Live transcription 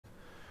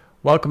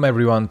Welcome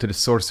everyone to the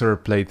Sorcerer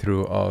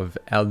playthrough of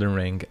Elden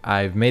Ring.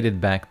 I've made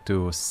it back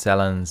to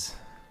Selen's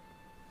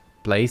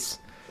place.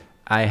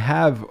 I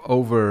have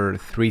over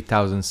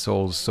 3,000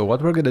 souls, so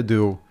what we're gonna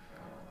do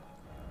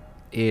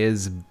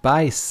is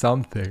buy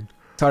something.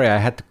 Sorry, I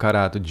had to cut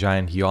out a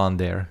giant yawn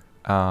there.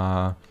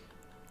 I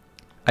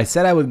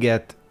said I would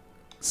get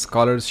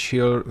Scholar's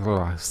Shield,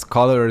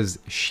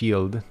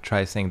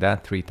 try saying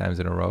that 3 times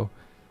in a row.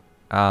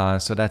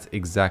 So that's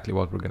exactly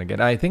what we're gonna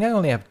get. I think I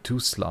only have 2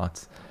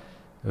 slots.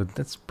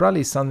 That's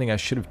probably something I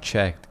should have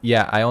checked.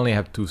 Yeah, I only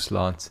have 2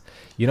 slots.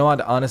 You know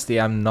what? Honestly,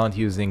 I'm not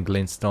using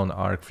Glintstone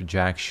Arc for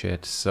jack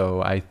shit,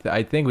 so I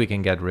think we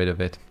can get rid of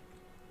it.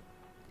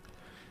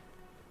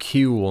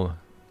 Cool.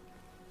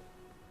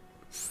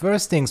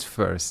 First things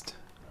first.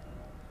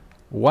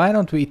 Why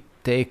don't we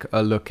take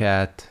a look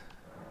at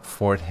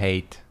Fort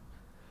Hate?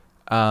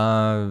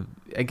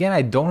 Again,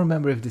 I don't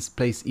remember if this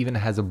place even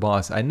has a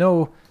boss. I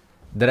know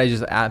that I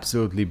just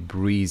absolutely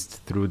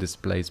breezed through this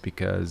place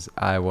because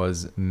I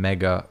was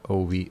mega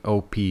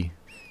OP. Yeah,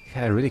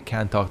 I really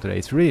can't talk today.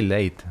 It's really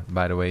late,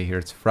 by the way, here.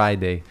 It's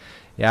Friday.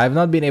 Yeah, I've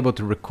not been able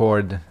to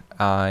record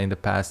in the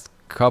past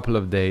couple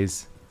of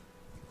days.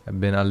 I've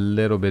been a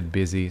little bit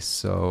busy,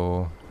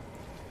 so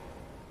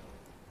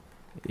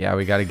yeah,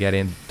 we gotta get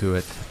into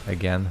it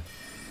again.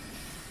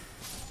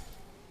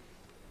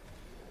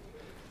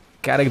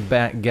 Gotta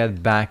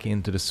get back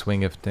into the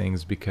swing of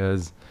things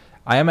because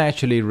I am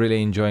actually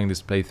really enjoying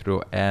this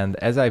playthrough, and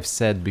as I've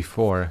said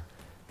before,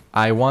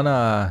 I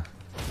wanna...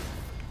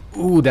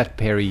 Ooh, that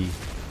parry!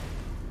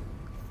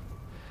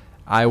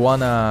 I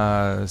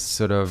wanna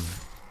sort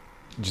of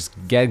just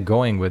get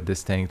going with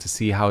this thing to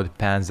see how it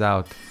pans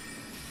out.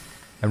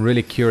 I'm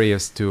really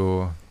curious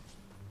to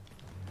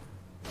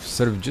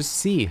sort of just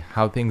see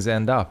how things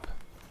end up.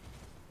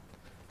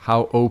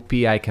 How OP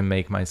I can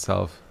make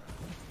myself.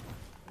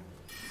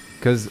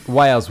 Because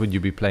why else would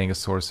you be playing a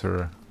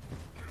sorcerer?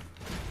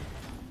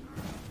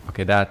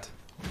 Okay, that...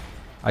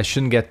 I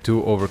shouldn't get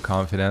too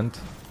overconfident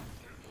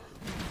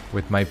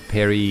with my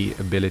parry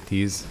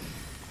abilities.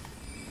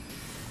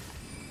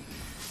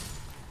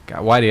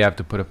 God, why do you have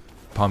to put a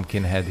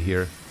pumpkin head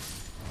here?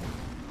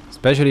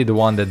 Especially the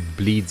one that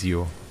bleeds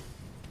you.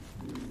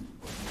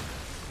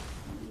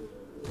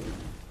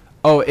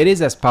 Oh, it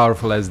is as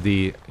powerful as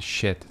the...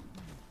 shit.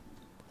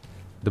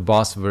 The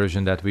boss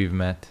version that we've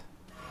met.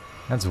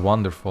 That's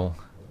wonderful.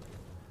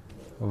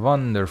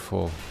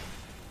 Wonderful.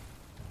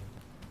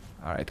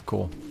 Alright,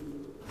 cool.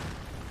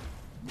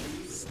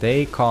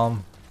 Stay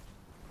calm.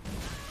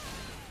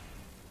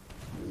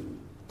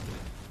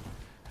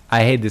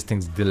 I hate this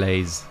thing's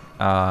delays.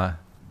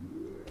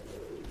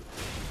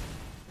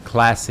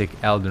 Classic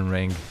Elden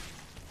Ring.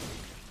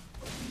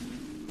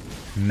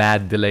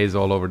 Mad delays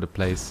all over the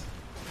place.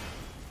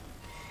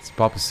 It's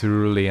Papa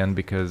Cerulean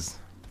because...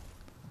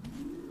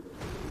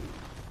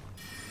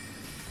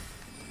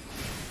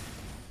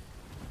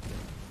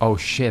 Oh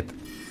shit.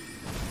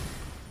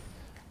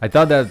 I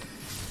thought that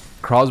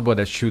crossbow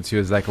that shoots you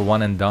is like a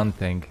one and done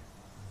thing,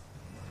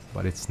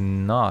 but it's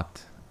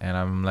not, and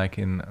I'm like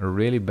in a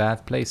really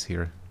bad place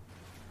here.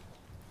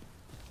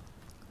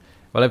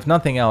 Well, if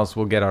nothing else,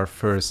 we'll get our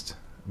first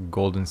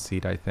golden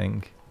seed, I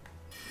think.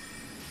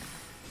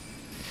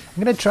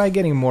 I'm gonna try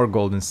getting more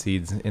golden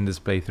seeds in this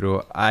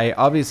playthrough. I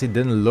obviously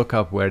didn't look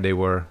up where they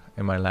were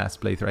in my last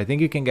playthrough. I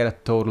think you can get a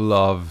total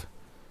of...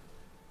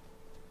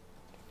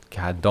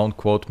 God, don't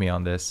quote me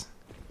on this.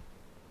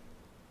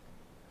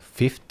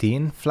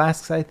 15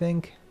 flasks, I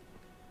think.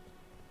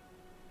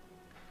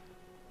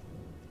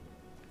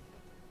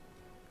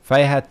 If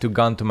I had to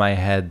gun to my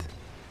head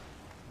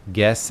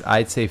guess,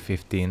 I'd say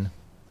 15.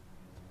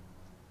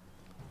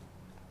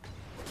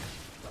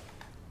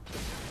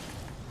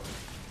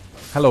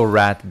 Hello,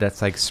 rat.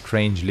 That's like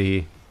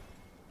strangely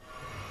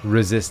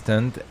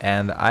resistant,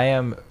 and I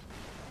am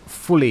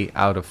fully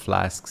out of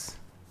flasks.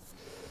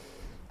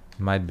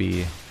 Might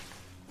be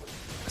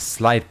a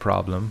slight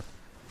problem.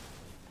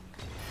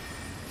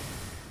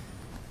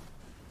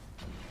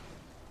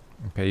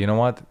 Okay, you know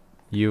what?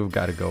 You've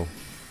got to go.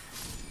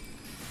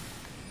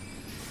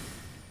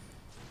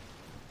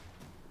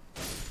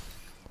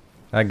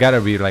 That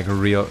gotta be like a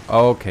real...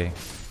 Oh, okay.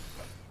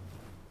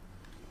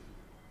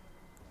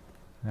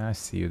 I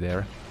see you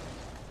there.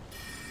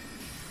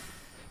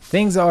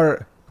 Things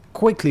are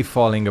quickly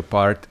falling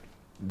apart.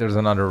 There's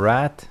another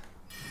rat.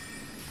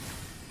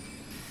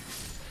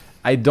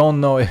 I don't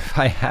know if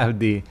I have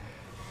the...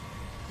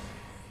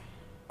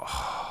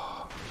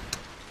 Oh.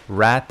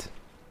 Rat.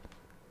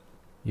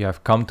 You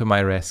have come to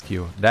my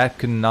rescue. That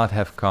could not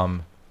have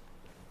come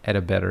at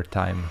a better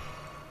time.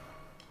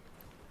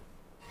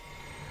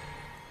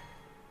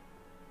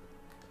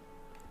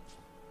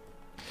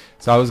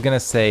 So I was gonna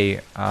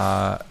say,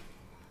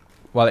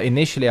 well,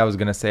 initially I was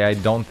gonna say I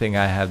don't think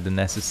I have the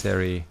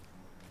necessary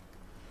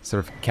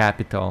sort of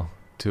capital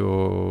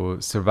to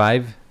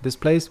survive this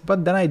place,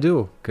 but then I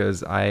do,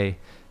 because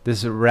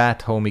this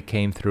rat homie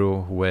came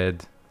through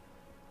with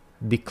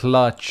the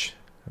clutch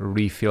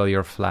refill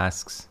your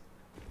flasks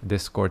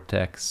Discord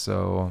text,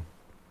 so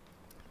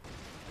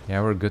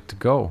yeah, we're good to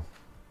go.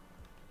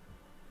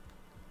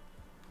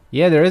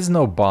 Yeah, there is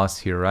no boss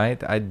here,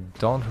 right? I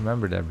don't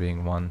remember there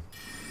being one.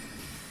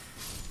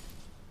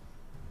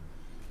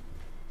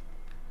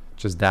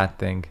 Just that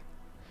thing.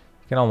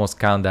 You can almost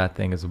count that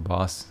thing as a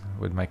boss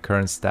with my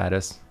current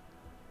status.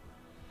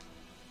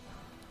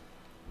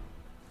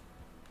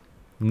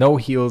 No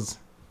heals.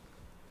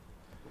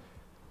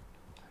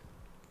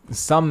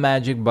 Some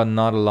magic, but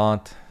not a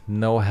lot.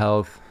 No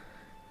health.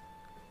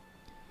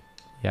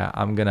 Yeah,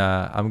 I'm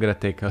gonna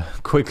take a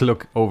quick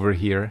look over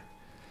here.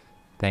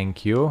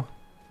 Thank you.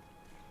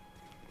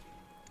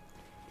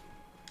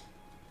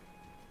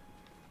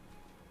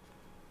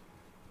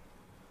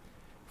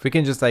 If we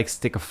can just like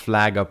stick a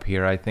flag up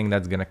here, I think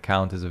that's gonna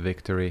count as a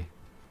victory.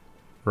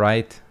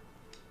 Right?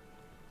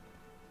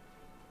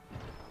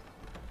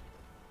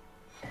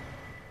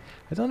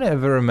 I don't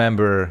ever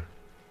remember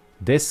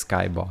this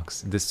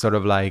skybox. This sort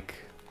of like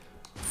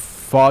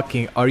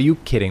fucking... Are you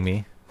kidding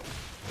me?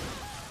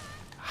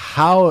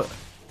 How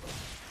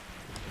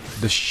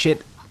the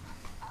shit...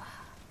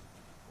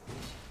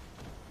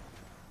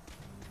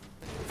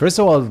 First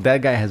of all,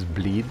 that guy has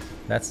bleed.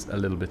 That's a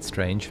little bit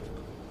strange.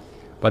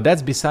 But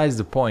that's besides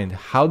the point.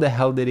 How the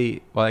hell did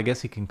he... Well, I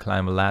guess he can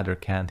climb a ladder,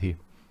 can't he?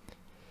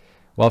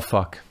 Well,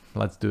 fuck.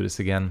 Let's do this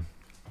again.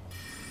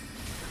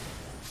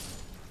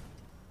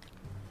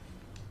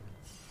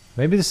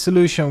 Maybe the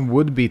solution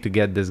would be to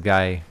get this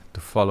guy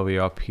to follow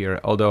you up here.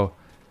 Although,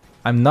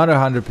 I'm not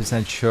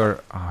 100%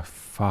 sure... Oh,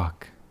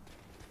 fuck.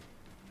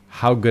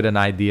 How good an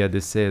idea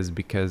this is.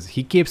 Because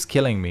he keeps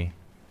killing me.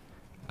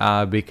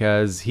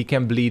 Because he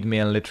can bleed me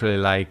in literally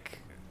like...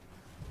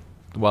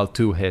 Well,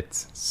 2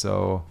 hits.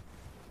 So...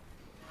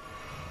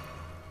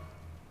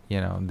 You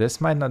know, this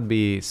might not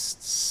be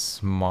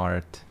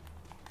smart.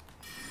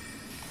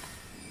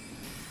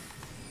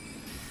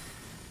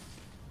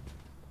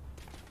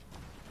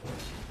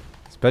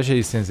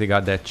 Especially since they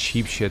got that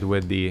cheap shit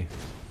with the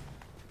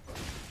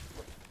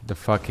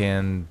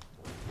fucking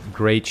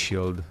great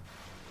shield.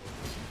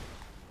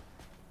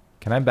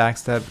 Can I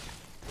backstab?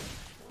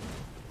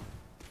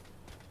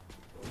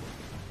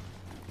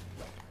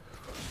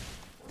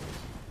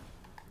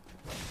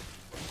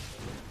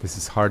 This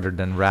is harder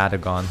than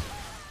Radagon.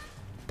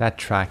 That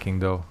tracking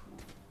though.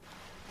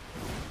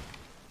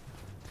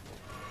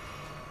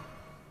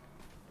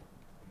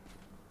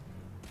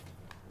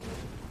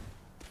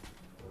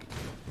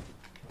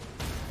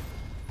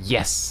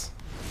 Yes!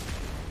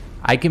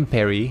 I can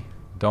parry.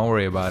 Don't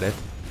worry about it.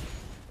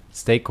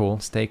 Stay cool,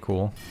 stay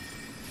cool.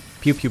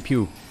 Pew pew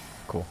pew.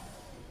 Cool.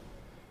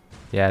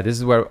 Yeah, this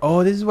is where...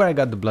 Oh, this is where I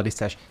got the bloody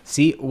slash.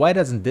 See, why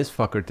doesn't this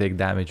fucker take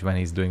damage when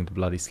he's doing the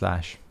bloody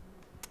slash?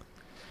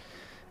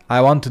 I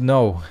want to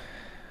know.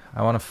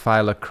 I want to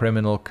file a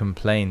criminal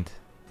complaint.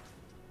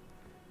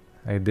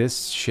 Like,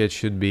 this shit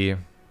should be...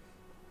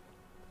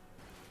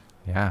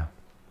 Yeah.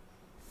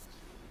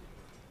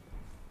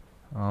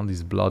 All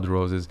these blood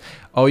roses.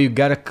 Oh, you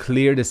gotta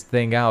clear this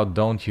thing out,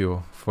 don't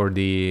you? For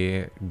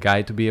the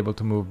guy to be able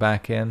to move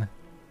back in.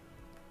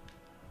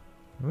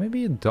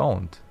 Maybe you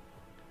don't.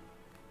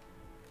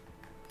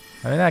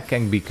 I mean, that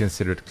can be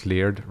considered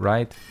cleared,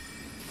 right?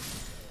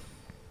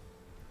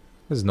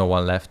 There's no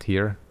one left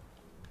here.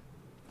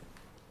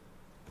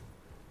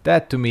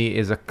 That to me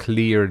is a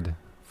cleared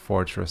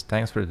fortress.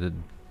 Thanks for the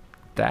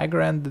dagger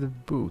and the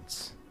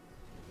boots.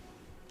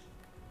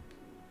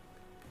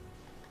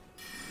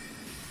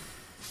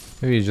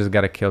 Maybe you just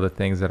gotta kill the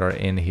things that are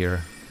in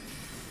here.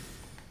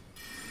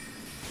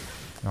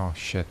 Oh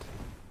shit.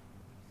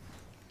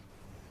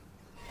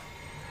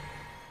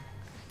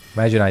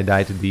 Imagine I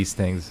die to these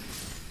things.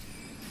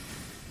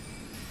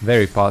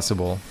 Very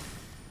possible.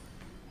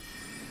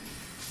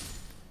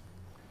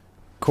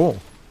 Cool.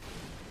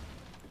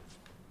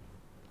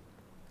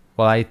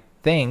 Well, I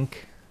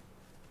think...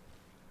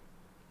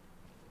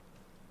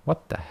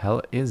 What the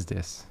hell is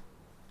this?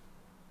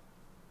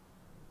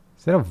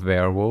 Is that a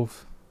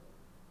werewolf?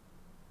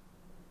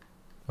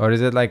 Or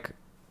is it like...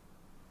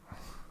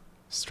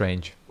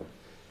 Strange.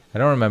 I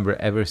don't remember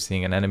ever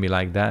seeing an enemy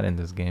like that in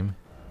this game.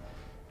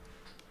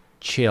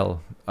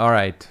 Chill.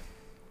 Alright.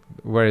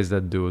 Where is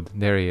that dude?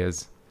 There he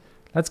is.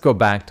 Let's go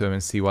back to him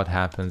and see what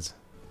happens.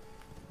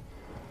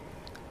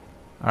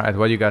 Alright,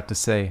 what you got to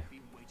say?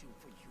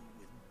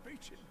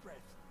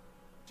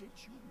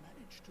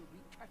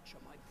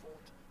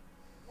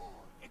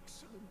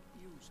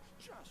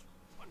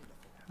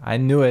 I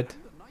knew it.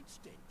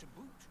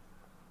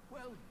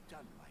 Well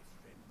done, my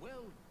friend.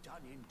 Well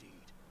done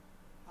indeed.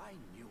 I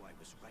knew I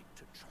was right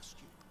to trust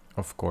you.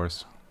 Of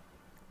course.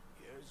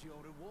 Here's your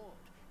reward.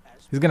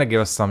 He's gonna give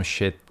us some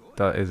shit,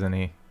 isn't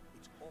he?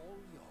 It's all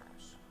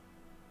yours.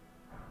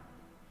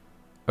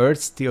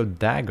 Earthsteel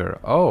dagger.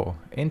 Oh,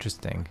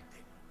 interesting.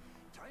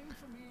 Time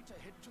for me to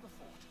head to the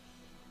fort.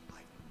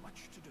 I've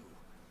much to do.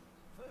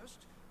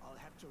 First, I'll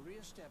have to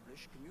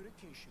re-establish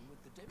communication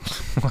with the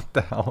dead. What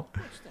the hell?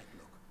 What's that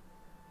look?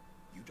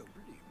 You don't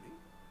believe me?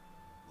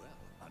 Well,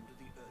 under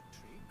the Earth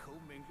tree,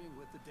 commingling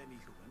with the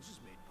demi-humans is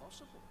made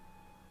possible.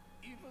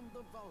 Even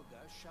the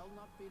vulgar shall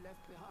not be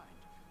left behind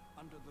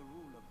under the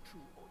rule of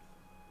true order.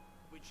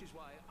 Which is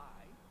why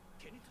I,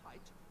 Kenneth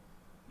Height,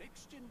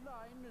 next in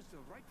line is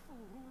the rightful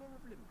ruler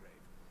of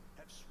Limgrave,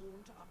 have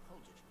sworn to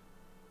uphold it.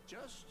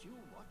 Just you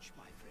watch,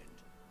 my friend.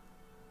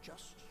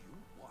 Just you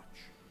watch.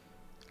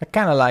 I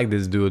kinda like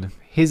this dude.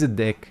 He's a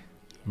dick,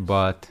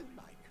 but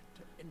Like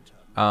to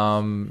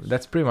enter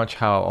that's pretty much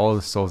how all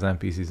the Souls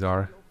NPCs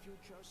are. your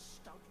future,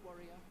 stout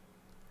warrior.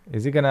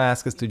 Is he gonna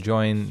ask us to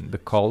join the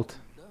cult?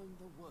 Learn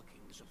the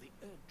workings of the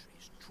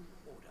Erdtree's true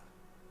order.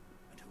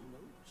 And who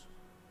knows?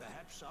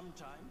 Perhaps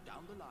sometime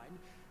down the line,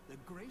 the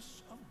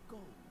grace of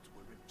gold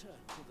will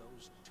return to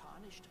those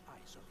tarnished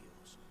eyes of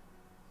yours.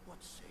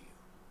 What say you?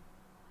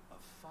 A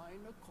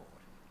fine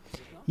accord, is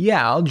it not?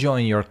 Yeah, I'll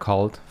join your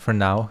cult for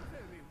now.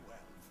 Very well,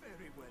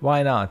 very well.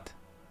 Why not?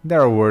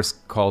 There are worse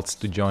cults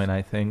to join,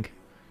 I think.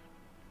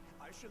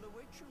 I shall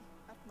await you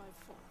at my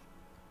fort.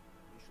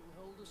 We shall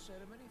hold a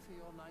ceremony for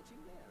your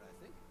knighting there, I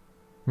think.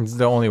 It's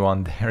the only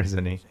one there,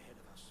 isn't he? Ahead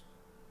of us.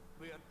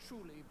 We are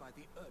truly by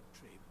the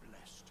Erdtree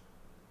blessed.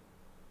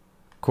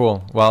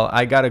 Cool. Well,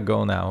 I gotta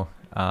go now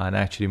and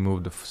actually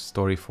move the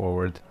story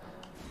forward.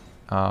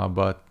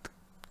 But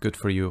good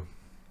for you.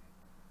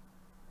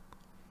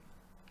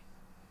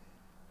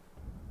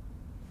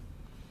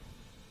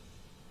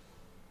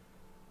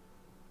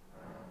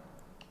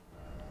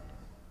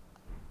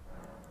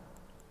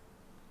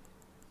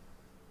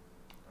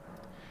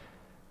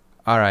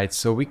 Alright,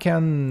 so we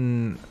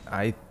can,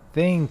 I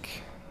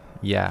think,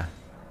 yeah,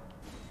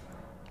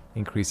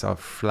 increase our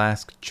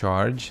flask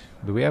charge.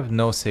 Do we have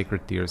no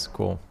sacred tears?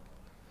 Cool.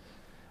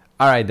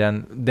 Alright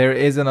then, there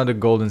is another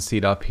golden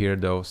seed up here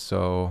though,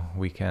 so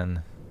we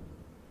can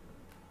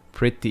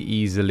pretty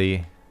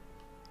easily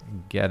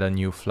get a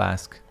new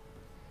flask.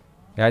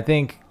 Yeah, I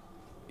think,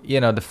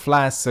 you know, the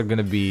flasks are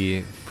gonna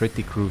be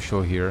pretty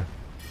crucial here.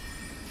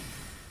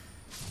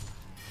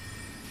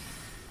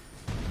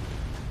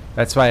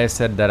 That's why I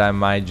said that I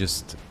might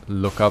just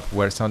look up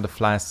where some of the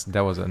flasks.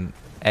 That was an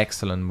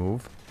excellent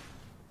move.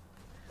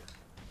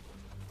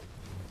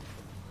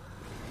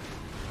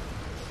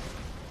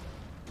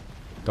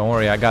 Don't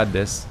worry, I got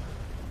this.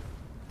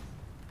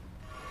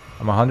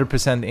 I'm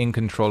 100% in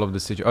control of the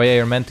situation. Oh yeah,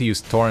 you're meant to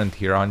use torrent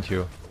here, aren't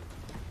you?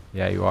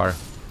 Yeah, you are.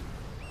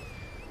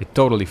 I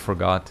totally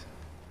forgot.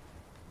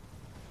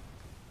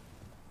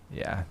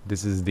 Yeah,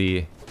 this is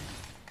the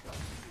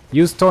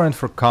use torrent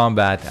for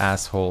combat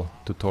asshole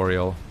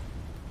tutorial.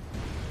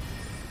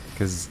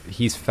 Because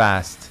he's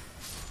fast.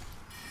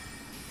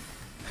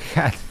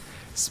 God,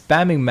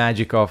 spamming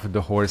magic off of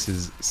the horse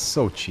is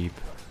so cheap.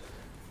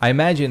 I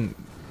imagine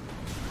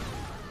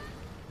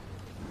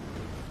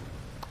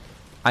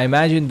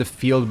the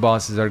field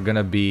bosses are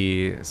gonna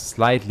be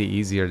slightly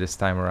easier this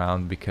time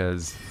around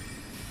because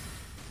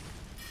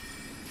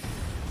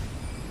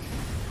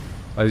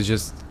it's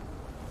just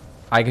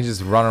I can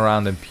just run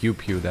around and pew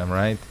them,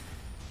 right?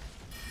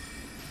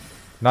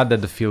 Not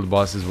that the field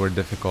bosses were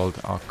difficult.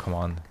 Oh, come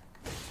on.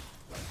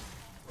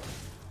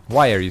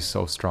 Why are you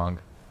so strong?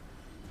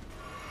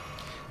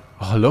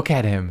 Oh, look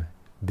at him.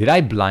 Did I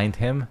blind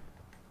him?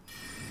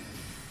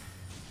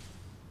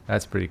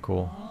 That's pretty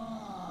cool.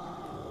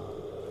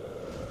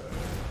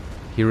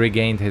 He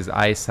regained his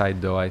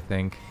eyesight though, I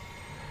think.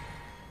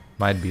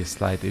 Might be a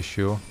slight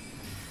issue.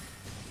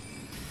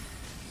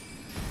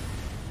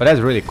 But that's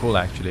really cool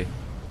actually.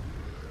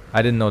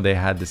 I didn't know they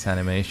had this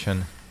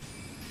animation.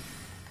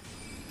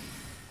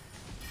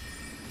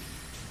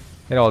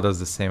 It all does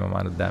the same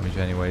amount of damage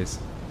anyways.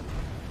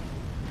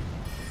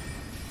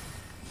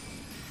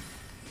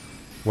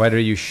 Whether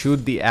you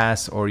shoot the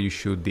ass or you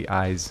shoot the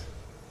eyes.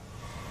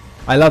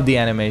 I love the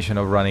animation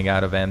of running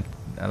out of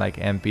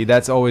MP.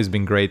 That's always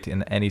been great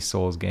in any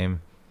Souls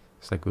game.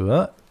 It's like,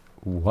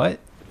 what?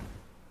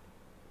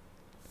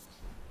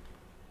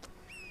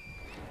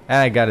 And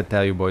I gotta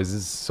tell you boys,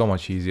 this is so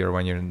much easier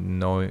when you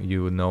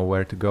know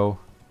where to go.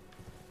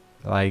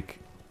 Like,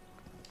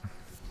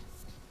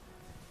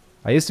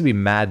 I used to be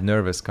mad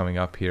nervous coming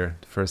up here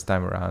the first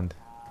time around.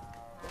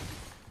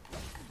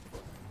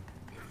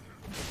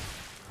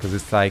 Because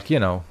it's like, you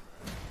know,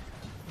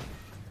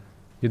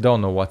 you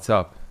don't know what's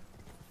up.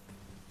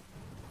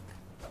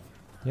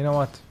 You know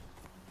what?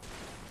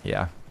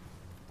 Yeah.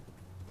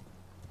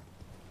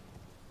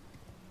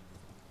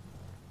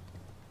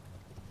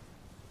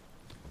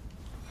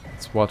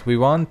 That's what we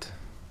want.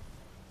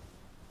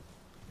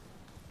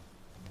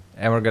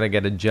 And we're gonna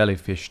get a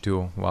jellyfish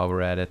too while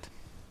we're at it.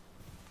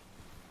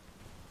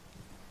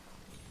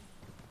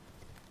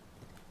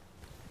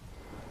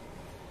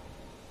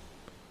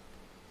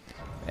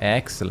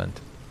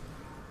 Excellent.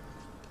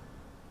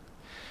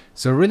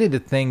 So really the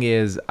thing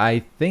is, I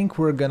think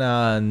we're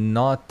gonna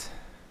not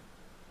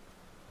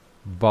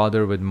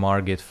bother with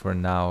Margit for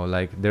now.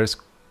 Like, there's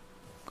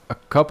a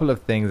couple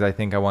of things I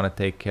think I want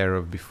to take care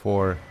of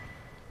before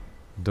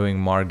doing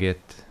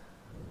Margit.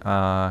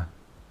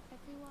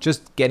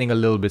 Just getting a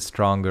little bit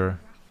stronger.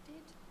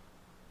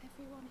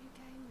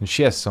 And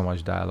she has so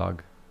much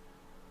dialogue.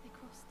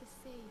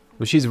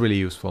 But she's really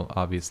useful,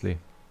 obviously.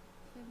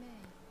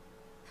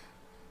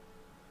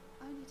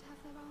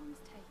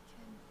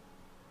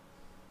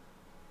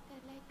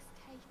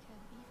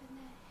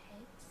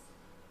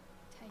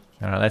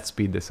 Alright, let's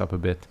speed this up a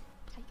bit.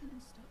 Taken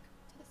and stuck to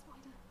the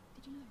spider.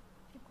 Did you know?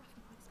 If you're grafted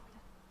by the spider,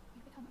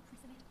 you become a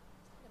prisoner.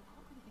 It's a little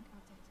dark when you think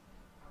about it.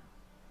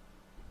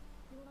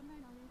 You're all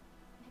unknown, are you?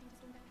 I'm heading to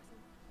Stormgate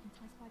Castle,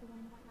 enticed by the one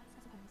in the white mask,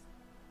 I suppose.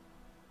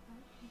 No,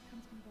 you've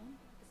come to be born,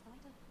 the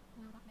spider.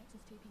 Well, that makes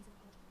us two peas in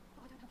a pod.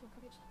 But I don't have your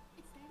courage.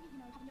 It's scary,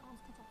 you know, having your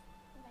arms cut off,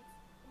 or legs,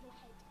 or your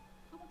head.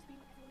 I want to be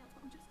like everyone else,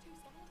 but I'm just too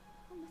scared.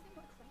 I'm nothing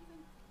but a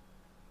craven.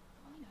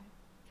 Oh, I know.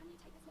 Can you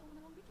take this little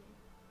one along with you?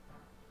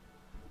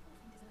 The poor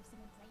thing deserves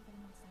some more braver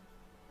than myself.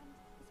 And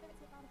the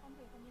spirits look rather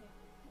fondly upon you.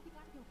 They'll be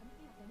glad of your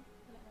company, I think,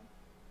 the little one.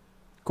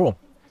 Cool.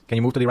 Can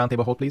you move to the round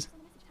table hall, please? Send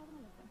a message, tell them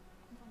I love them.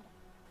 And find out.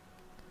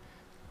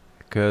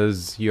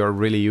 Because you're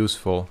really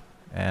useful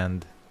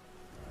and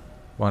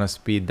want to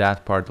speed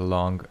that part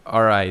along.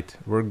 Alright,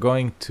 we're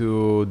going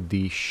to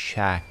the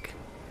shack,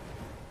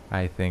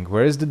 I think.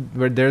 Where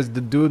there's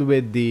the dude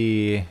with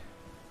the...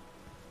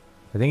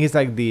 I think he's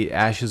like the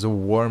Ashes of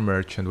War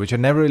merchant, which I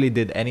never really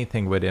did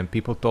anything with him.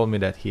 People told me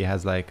that he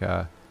has like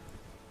a...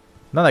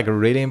 not like a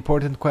really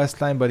important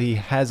quest line, but he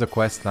has a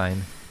quest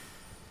line.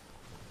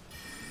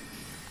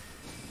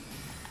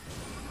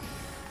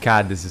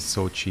 God, this is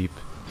so cheap.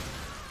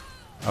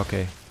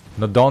 Okay.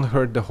 No, don't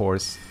hurt the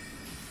horse.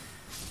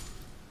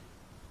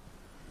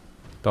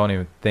 Don't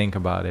even think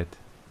about it.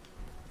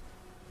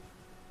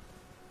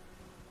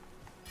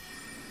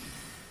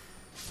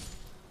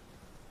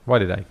 What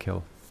did I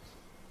kill?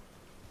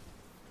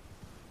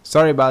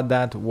 Sorry about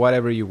that,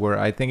 whatever you were.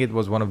 I think it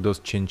was one of those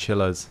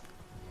chinchillas.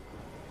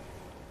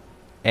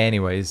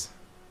 Anyways.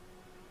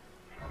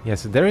 Yeah,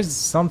 so there is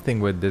something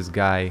with this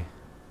guy.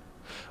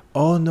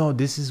 Oh no,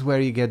 this is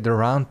where you get the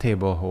round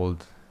table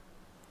hold.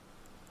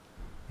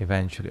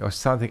 Eventually. Or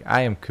something.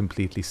 I am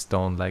completely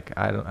stoned. Like,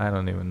 I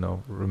don't even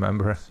know.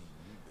 Remember?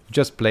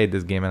 Just played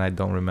this game and I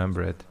don't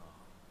remember it.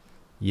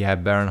 Yeah,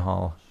 Baron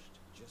Hall.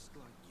 Just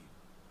like you.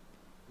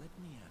 Let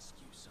me ask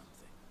you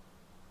something.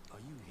 Are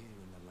you here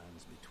in the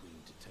lands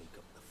between to take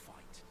up the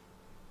fight?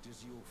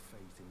 Does your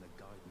faith in the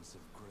guidance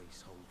of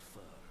grace hold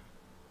firm,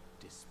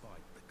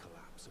 despite the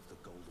collapse of the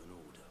Golden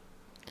Order?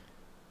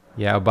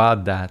 Yeah,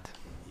 about that.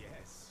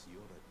 Yes,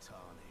 you're a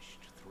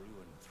tarnished through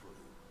and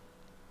through.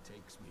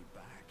 Takes me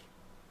back.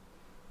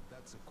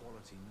 That's a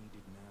quality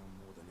needed now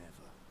more than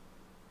ever.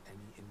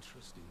 Any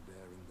interest in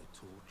bearing the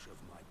torch of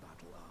my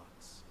battle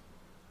arts?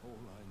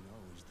 All I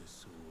know is the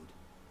sword.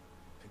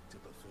 Picked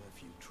up a fair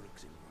few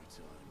tricks in my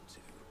time,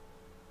 too.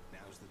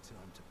 Now's the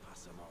time to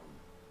pass them on.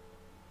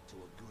 To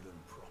a good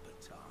and proper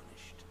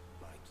tarnished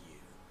like you.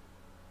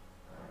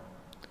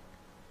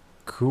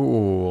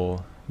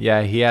 Cool.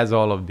 Yeah, he has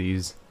all of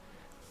these.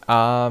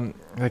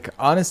 Like,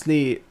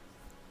 honestly,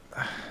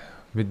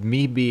 with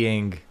me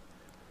being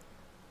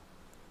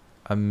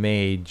a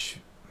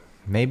mage,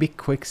 maybe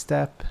quick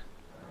step.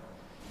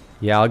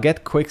 Yeah, I'll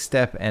get quick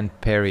step and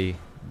parry.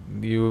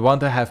 You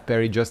want to have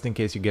parry just in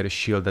case you get a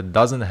shield that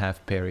doesn't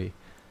have parry,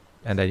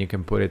 and then you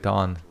can put it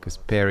on, because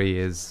parry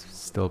is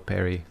still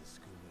parry. The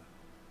schooner.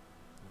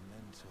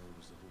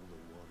 Mementos of all the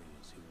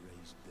warriors who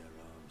raised their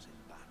arms in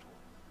battle,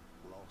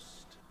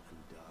 lost and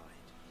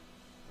died.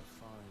 A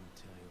fine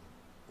tale,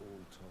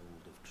 all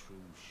told of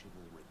true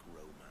chivalric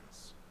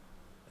romance.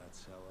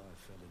 That's how I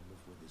fell in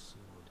love with the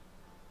sword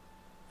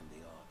and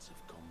the arts of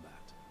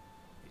combat.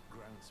 It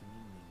grants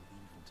meaning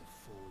even to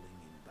falling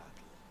in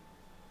battle,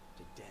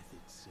 to death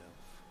itself.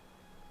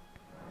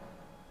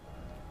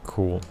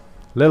 Cool.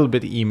 Little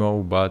bit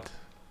emo, but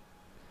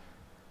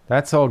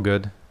that's all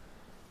good.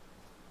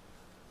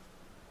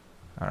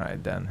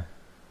 Alright then.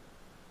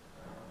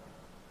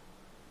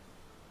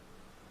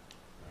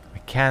 I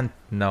can't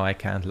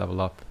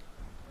level up.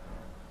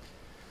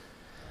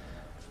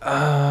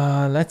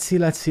 Let's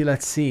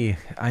see.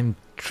 I'm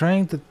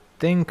trying to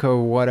think of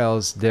what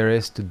else there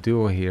is to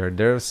do here.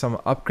 There are some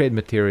upgrade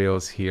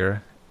materials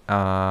here.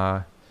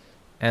 And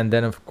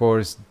then of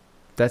course,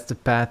 that's the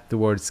path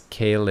towards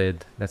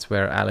Caelid. That's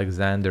where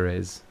Alexander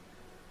is.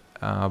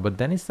 But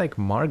then it's like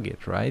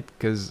Margit, right?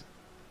 Because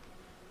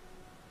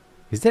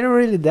is there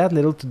really that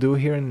little to do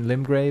here in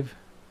Limgrave?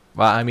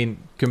 Well, I mean,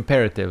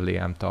 comparatively,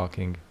 I'm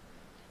talking.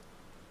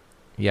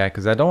 Yeah,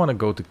 because I don't want to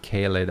go to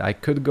Caelid. I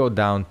could go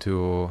down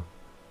to...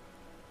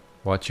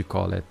 what you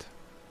call it?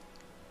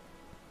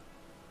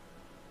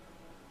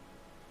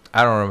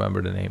 I don't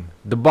remember the name.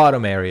 The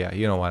bottom area,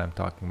 you know what I'm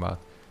talking about.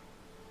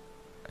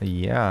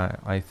 Yeah,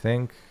 I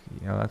think...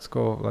 yeah, let's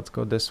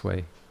go this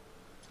way.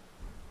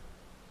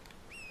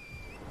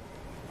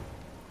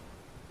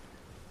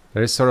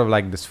 There is sort of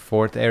like this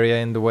fort area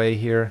in the way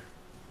here.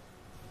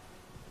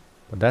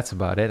 But that's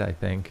about it, I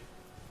think.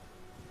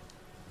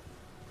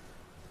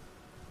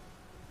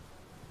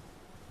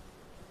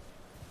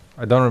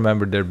 I don't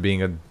remember there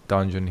being a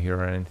dungeon here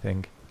or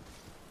anything.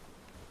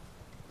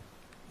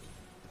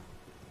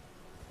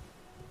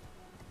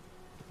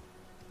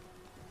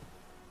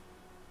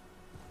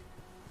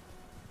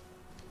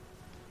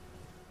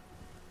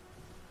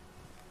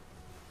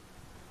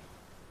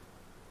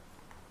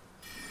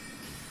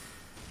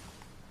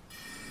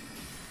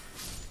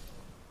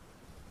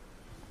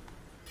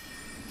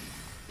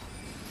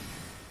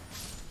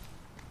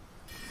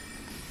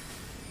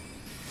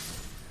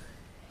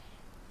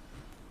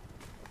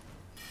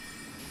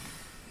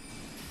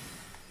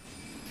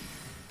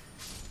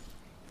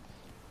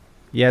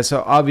 Yeah,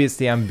 so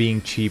obviously I'm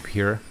being cheap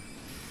here.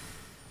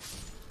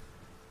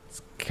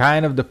 It's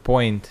kind of the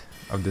point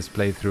of this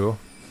playthrough.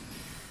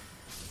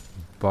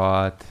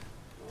 But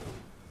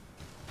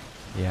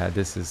yeah,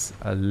 this is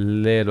a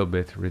little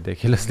bit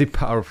ridiculously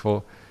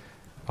powerful.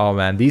 Oh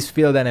man, these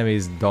field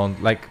enemies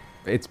don't like,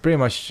 it's pretty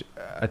much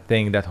a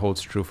thing that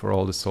holds true for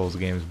all the Souls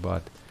games,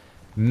 but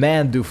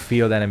man, do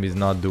field enemies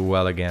not do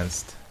well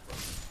against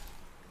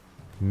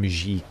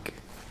Mujik.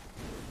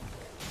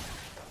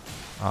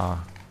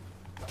 Ah,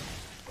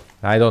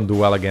 I don't do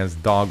well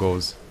against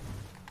doggos.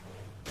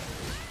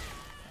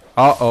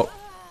 Uh-oh.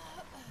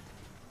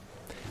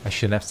 I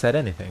shouldn't have said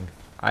anything.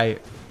 I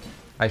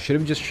should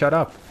have just shut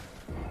up.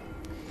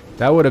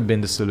 That would have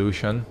been the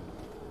solution.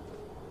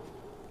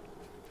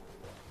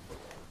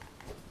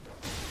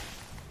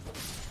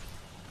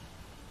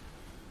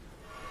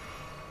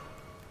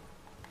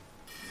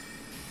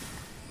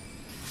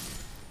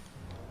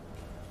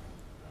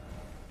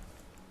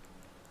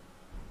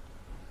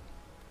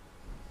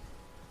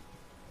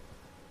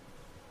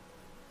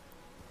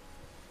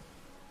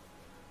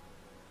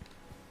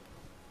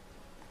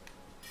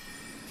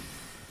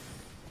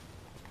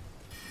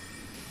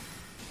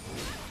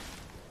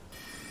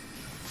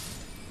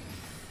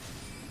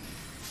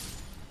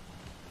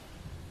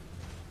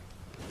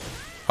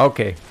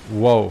 Okay,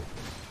 whoa.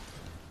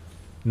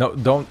 No,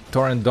 don't,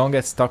 Torrent, don't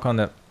get stuck on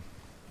the...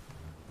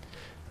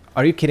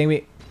 Are you kidding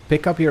me?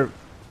 Pick up your...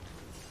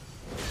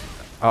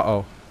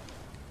 Uh-oh.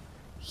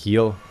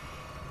 Heal.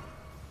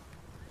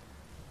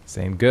 This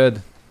ain't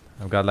good.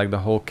 I've got like the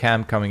whole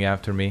camp coming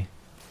after me.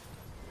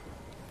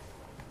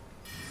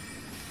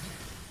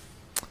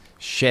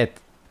 Shit.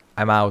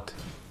 I'm out.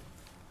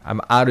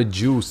 I'm out of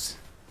juice.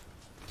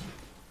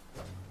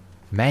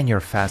 Man,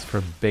 you're fast for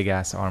a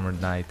big-ass armored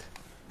knight.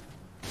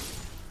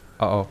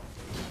 Uh-oh.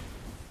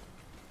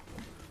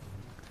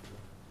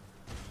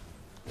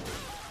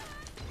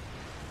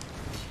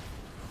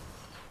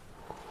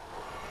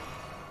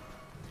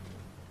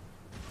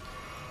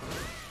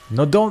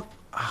 No, don't...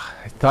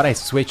 I thought I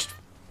switched.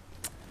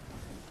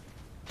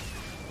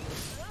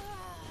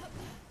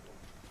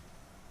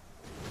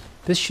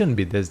 This shouldn't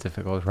be this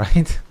difficult,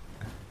 right?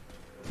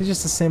 It's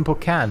just a simple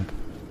camp.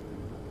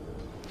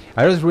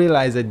 I just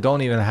realized I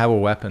don't even have a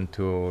weapon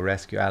to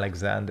rescue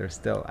Alexander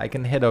still. I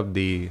can hit up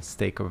the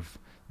stake of...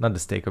 Not the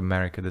stake of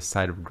America, the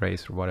side of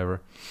grace or whatever.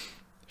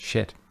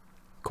 Shit.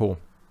 Cool.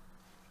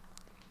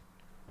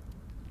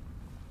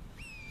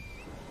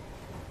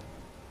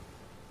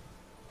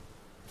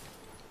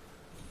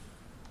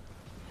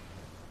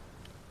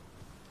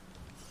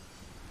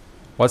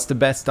 What's the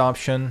best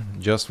option?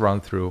 Just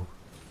run through.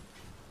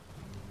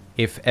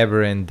 If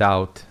ever in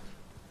doubt,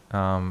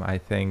 I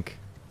think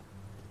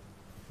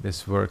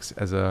this works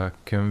as a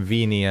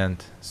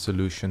convenient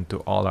solution to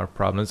all our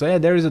problems. Oh yeah,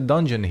 there is a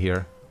dungeon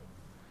here.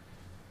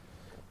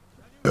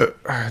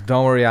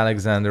 Don't worry,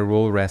 Alexander,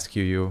 we'll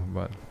rescue you,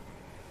 but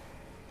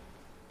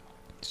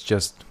it's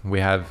just we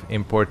have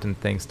important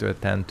things to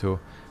attend to.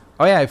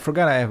 Oh yeah, I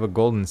forgot I have a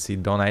golden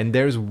seed, don't I? And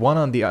there's one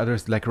on the other,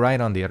 like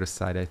right on the other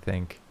side, I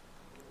think,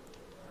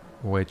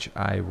 which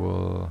I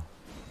will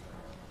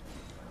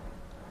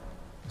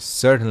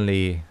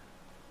certainly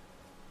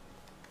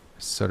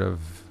sort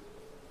of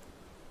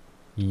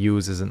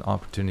use as an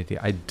opportunity.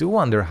 I do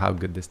wonder how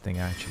good this thing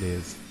actually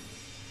is.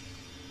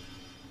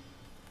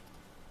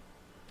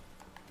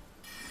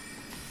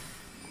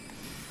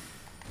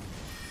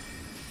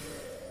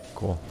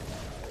 Cool.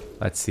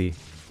 Let's see.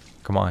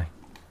 Come on.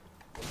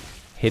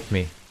 Hit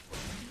me.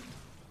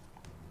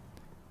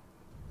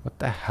 What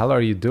the hell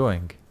are you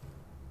doing?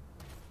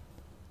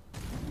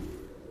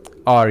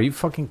 Oh, are you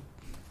fucking...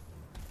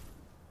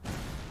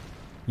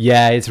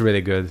 Yeah, it's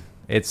really good.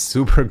 It's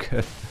super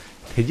good.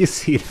 Did you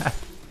see that?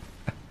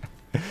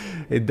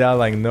 It died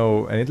like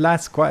no, and it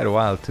lasts quite a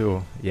while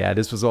too. Yeah,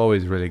 this was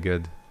always really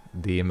good.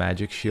 The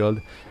magic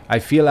shield. I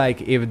feel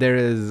like if there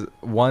is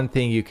one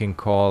thing you can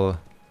call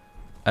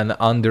an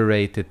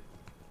underrated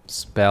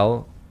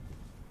spell,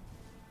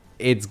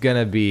 it's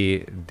gonna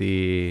be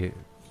the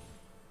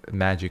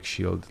magic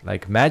shield.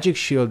 Like, magic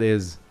shield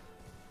is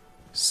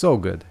so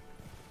good.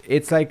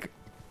 It's like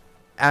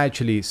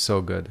actually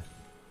so good.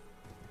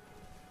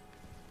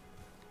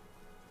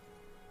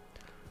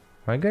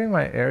 Am I getting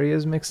my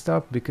areas mixed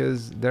up?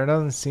 Because there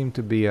doesn't seem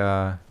to be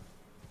a...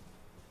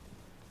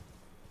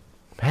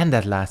 Man,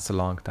 that lasts a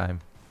long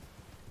time.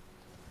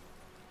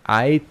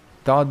 I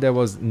thought there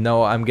was...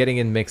 No, I'm getting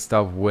it mixed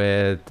up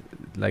with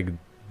like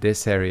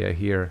this area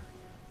here.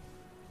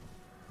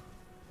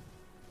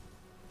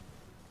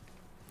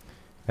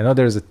 I know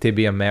there's a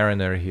Tibia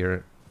Mariner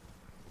here.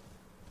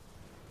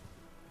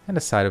 And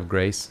a Side of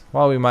Grace.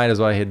 Well, we might as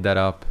well hit that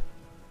up.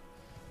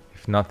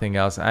 If nothing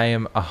else, I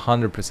am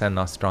 100%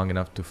 not strong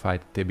enough to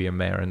fight Tibia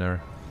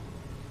Mariner.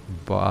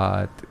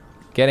 But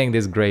getting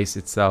this Grace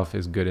itself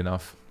is good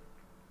enough.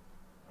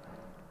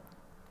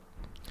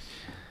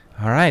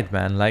 Alright,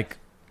 man, like...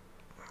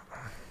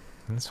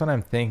 That's what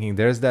I'm thinking.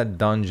 There's that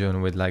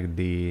dungeon with like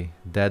the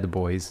dead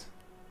boys.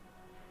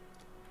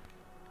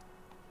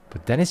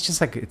 But then it's just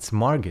like, it's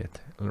Margit,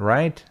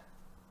 right?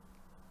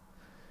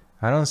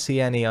 I don't see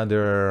any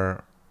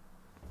other...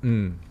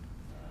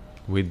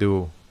 we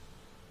do.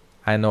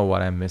 I know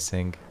what I'm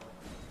missing.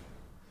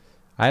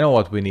 I know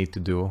what we need to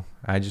do.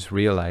 I just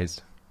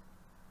realized.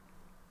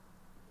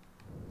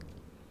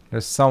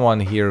 There's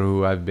someone here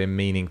who I've been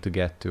meaning to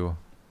get to.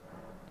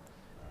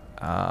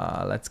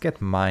 Let's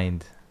get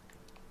mined.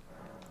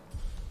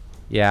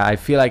 Yeah, I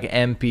feel like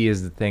MP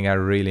is the thing I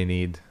really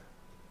need.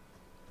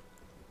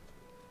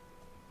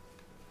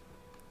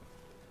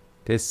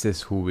 This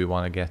is who we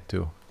want to get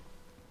to.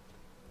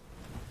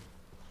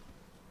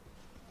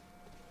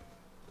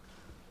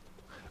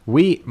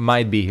 We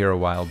might be here a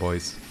while,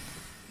 boys.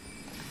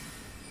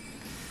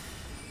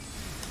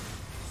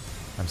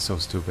 I'm so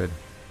stupid.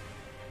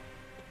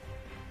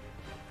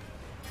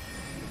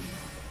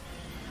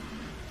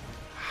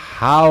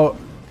 How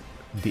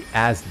the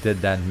ass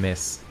did that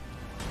miss?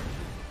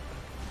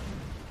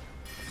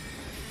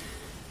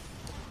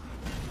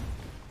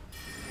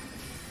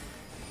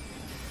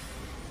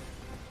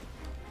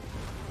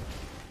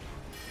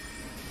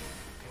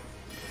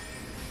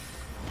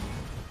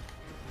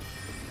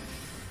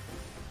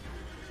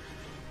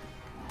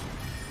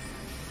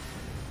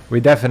 We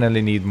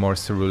definitely need more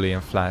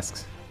cerulean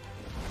flasks.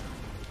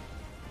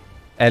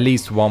 At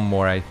least one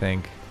more, I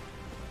think.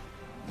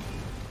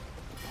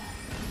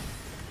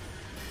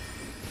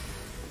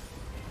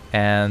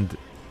 And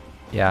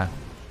yeah.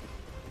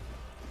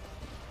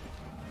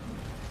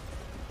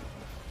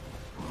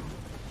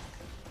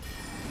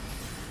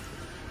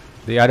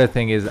 The other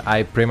thing is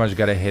I pretty much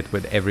got a hit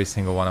with every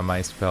single one of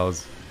my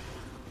spells.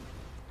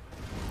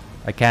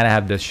 I can't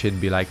have this shit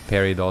be like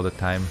parried all the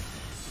time.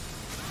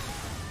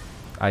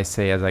 I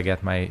say as I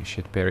get my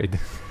shit parried.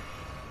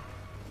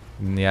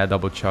 Yeah,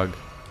 double chug.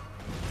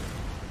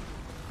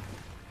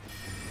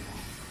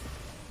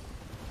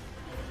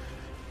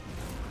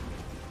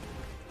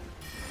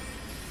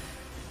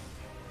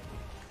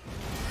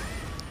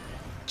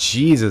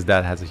 Jesus,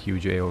 that has a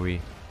huge AoE.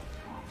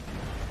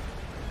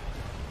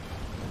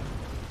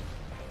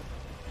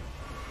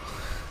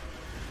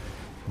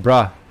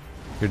 Bruh,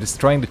 you're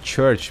destroying the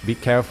church. Be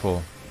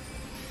careful.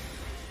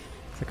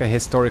 It's like a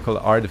historical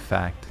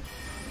artifact.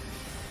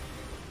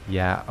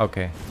 Yeah,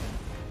 okay.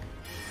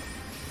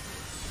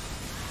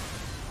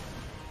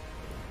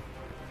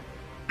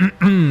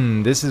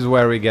 This is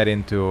where we get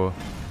into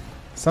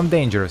some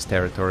dangerous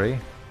territory.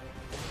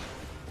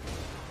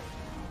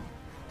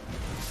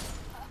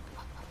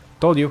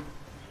 Told you.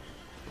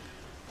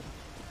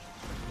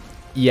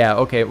 Yeah,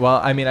 okay,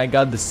 well, I mean, I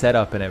got the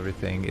setup and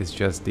everything. It's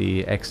just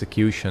the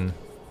execution.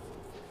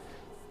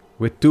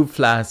 With 2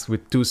 flasks,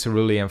 with 2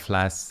 cerulean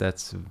flasks,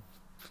 that's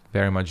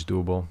very much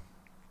doable.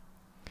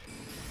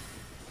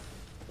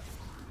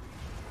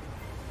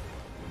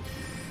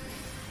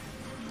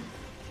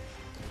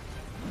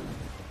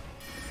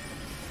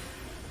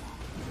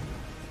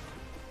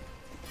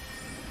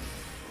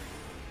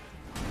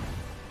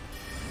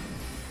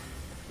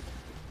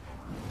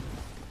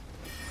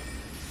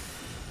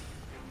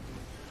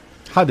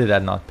 How did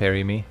that not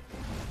parry me?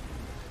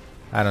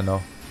 I don't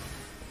know.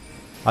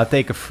 I'll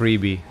take a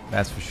freebie,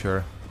 that's for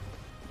sure.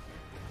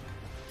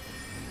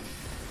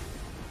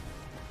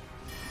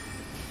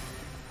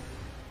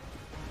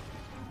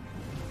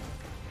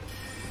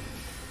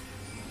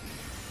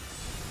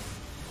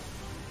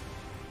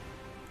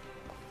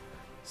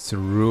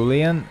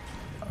 Cerulean?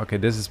 Okay,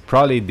 this is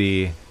probably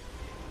the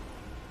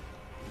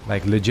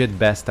like legit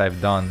best I've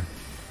done.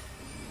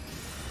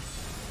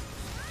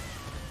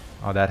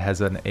 Oh, that has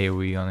an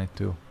AoE on it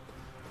too.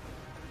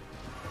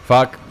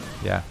 Fuck.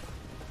 Yeah.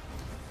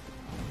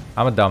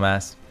 I'm a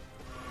dumbass.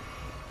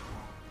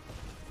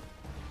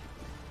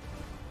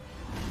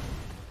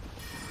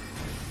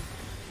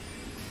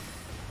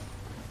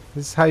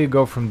 This is how you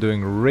go from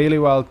doing really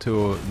well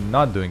to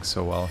not doing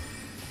so well.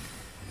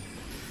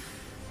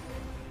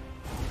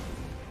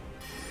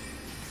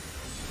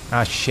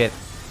 Ah, shit.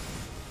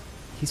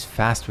 He's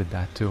fast with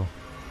that too.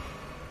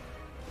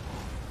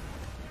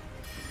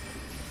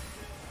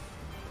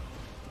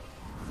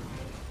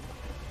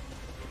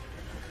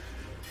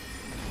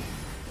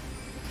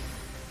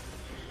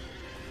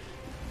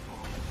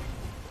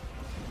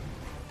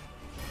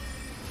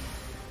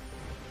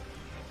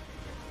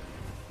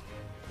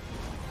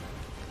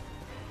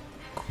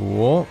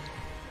 Cool.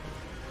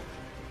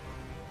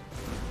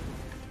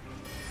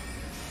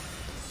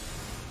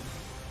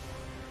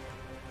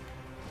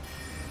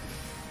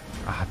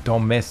 Ah,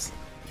 don't miss.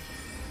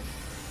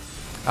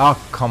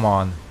 Oh, come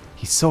on.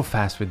 He's so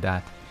fast with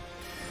that.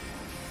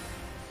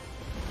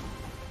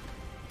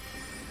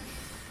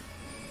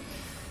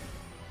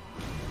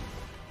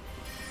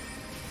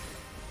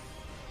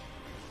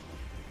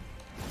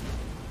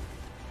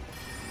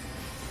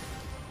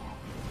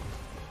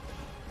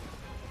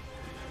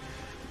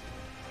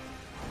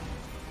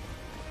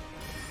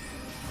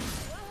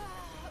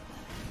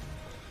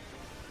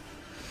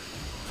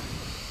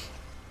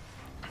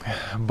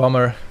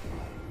 Bummer.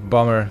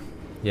 Bummer.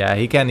 Yeah,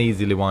 he can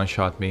easily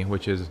one-shot me,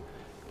 which is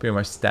pretty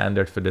much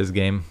standard for this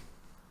game.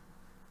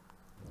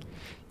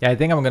 Yeah, I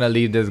think I'm gonna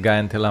leave this guy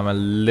until I'm a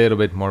little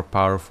bit more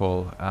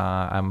powerful.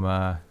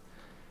 I'm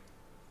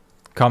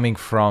coming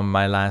from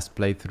my last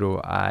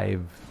playthrough,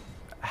 I've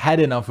had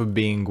enough of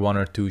being 1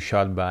 or 2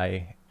 shot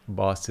by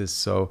bosses,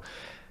 so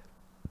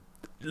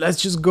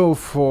let's just go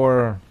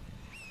for...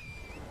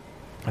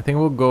 I think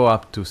we'll go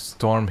up to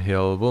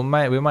Stormhill.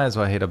 We might as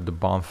well hit up the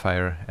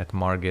bonfire at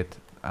Margit.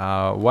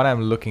 What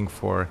I'm looking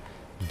for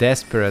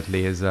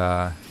desperately is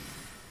a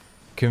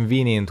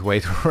convenient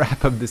way to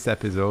wrap up this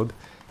episode,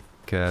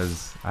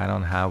 because I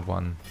don't have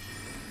one.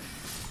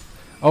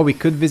 Oh, we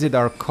could visit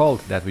our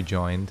cult that we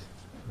joined.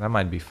 That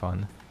might be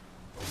fun.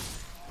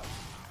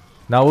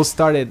 Now we'll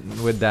start it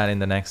with that in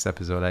the next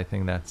episode. I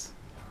think that's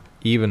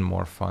even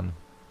more fun.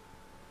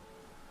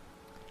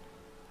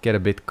 Get a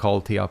bit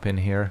culty up in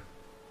here.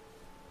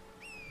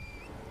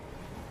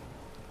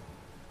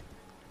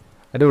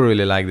 I do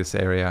really like this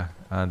area,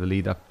 the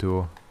lead up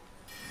to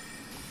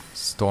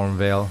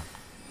Stormvale.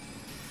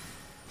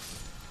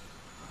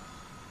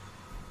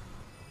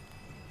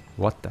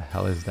 What the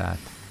hell is that?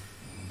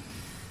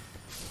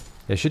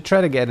 I should try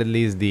to get at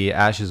least the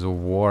Ashes of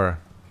War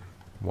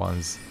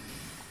ones.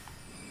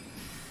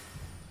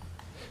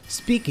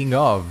 Speaking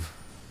of,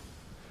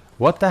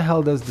 what the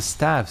hell does the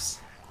staff's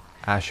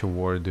Ash of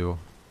War do?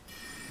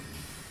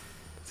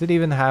 Does it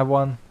even have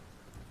one?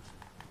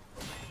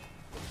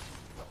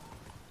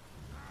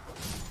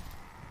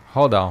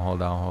 Hold on,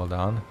 hold on, hold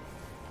on.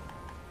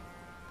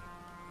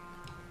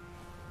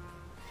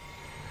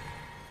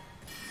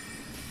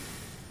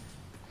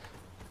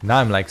 Now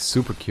I'm like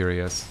super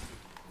curious.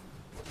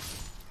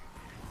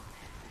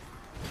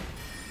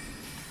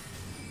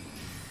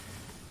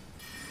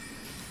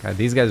 God,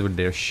 these guys with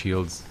their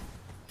shields.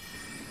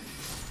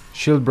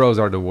 Shield bros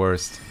are the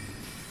worst.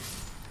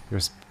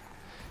 If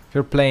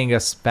you're playing a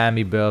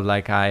spammy build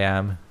like I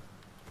am.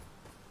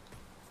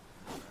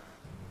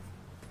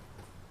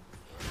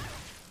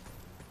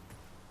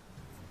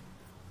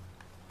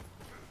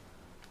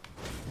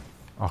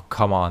 Oh,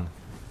 come on.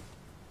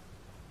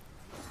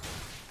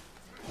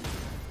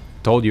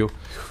 Told you.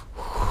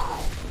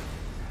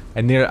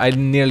 I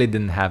nearly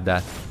didn't have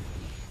that.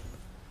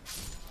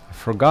 I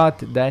forgot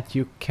that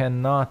you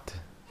cannot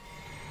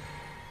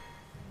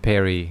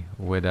parry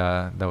with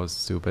a... That was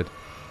stupid.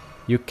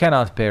 You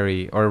cannot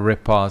parry or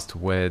riposte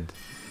with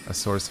a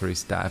sorcery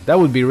staff. That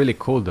would be really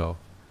cool though.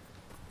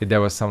 If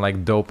there was some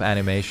like dope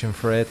animation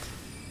for it.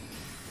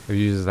 If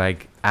you just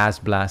like ass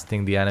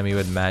blasting the enemy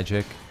with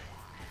magic.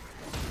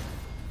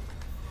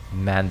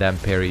 Man, damn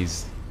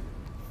parries.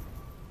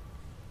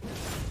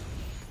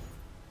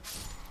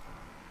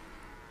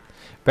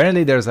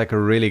 Apparently there's like a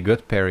really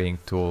good parrying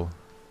tool.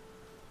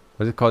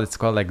 What's it called? It's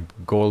called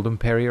like golden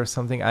parry or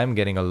something. I'm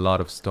getting a lot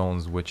of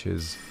stones, which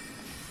is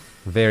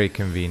very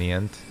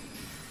convenient.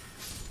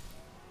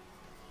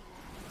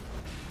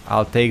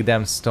 I'll take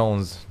them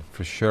stones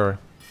for sure.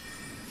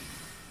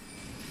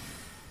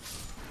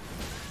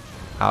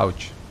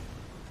 Ouch.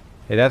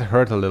 Hey, that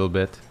hurt a little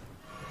bit.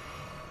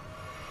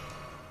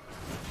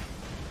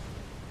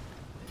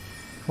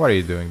 What are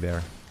you doing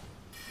there?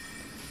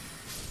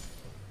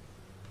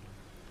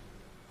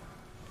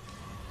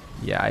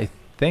 Yeah, I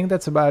think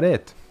that's about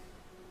it.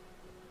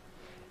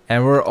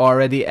 And we're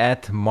already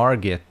at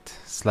Margit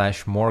 /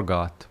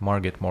 Morgoth.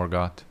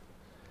 Morgoth.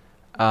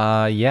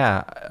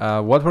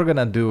 What we're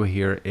gonna do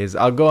here is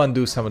I'll go and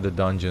do some of the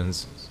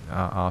dungeons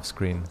off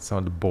screen, some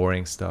of the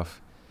boring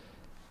stuff.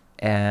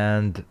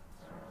 And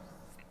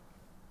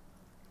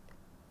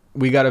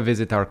we gotta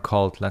visit our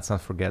cult. Let's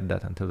not forget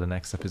that until the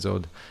next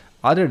episode.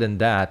 Other than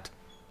that,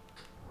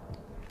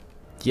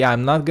 yeah,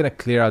 I'm not gonna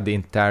clear out the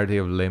entirety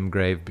of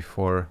Limgrave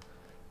before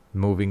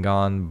moving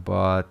on,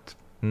 but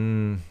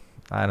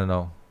I don't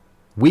know.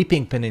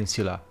 Weeping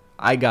Peninsula.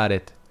 I got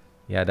it.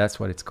 Yeah, that's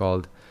what it's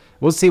called.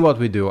 We'll see what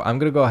we do. I'm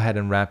gonna go ahead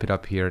and wrap it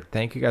up here.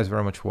 Thank you guys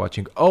very much for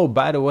watching. Oh,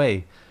 by the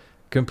way,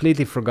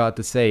 completely forgot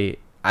to say,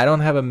 I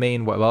don't have a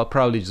main... Well,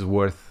 probably just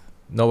worth...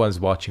 No one's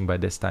watching by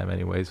this time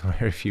anyways.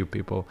 Very few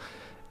people.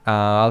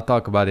 I'll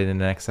talk about it in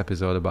the next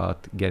episode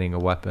about getting a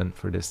weapon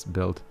for this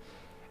build.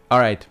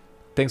 Alright,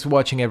 thanks for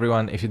watching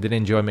everyone. If you did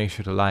enjoy, make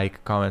sure to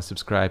like, comment,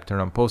 subscribe, turn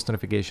on post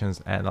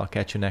notifications, and I'll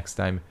catch you next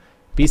time.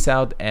 Peace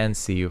out and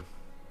see you.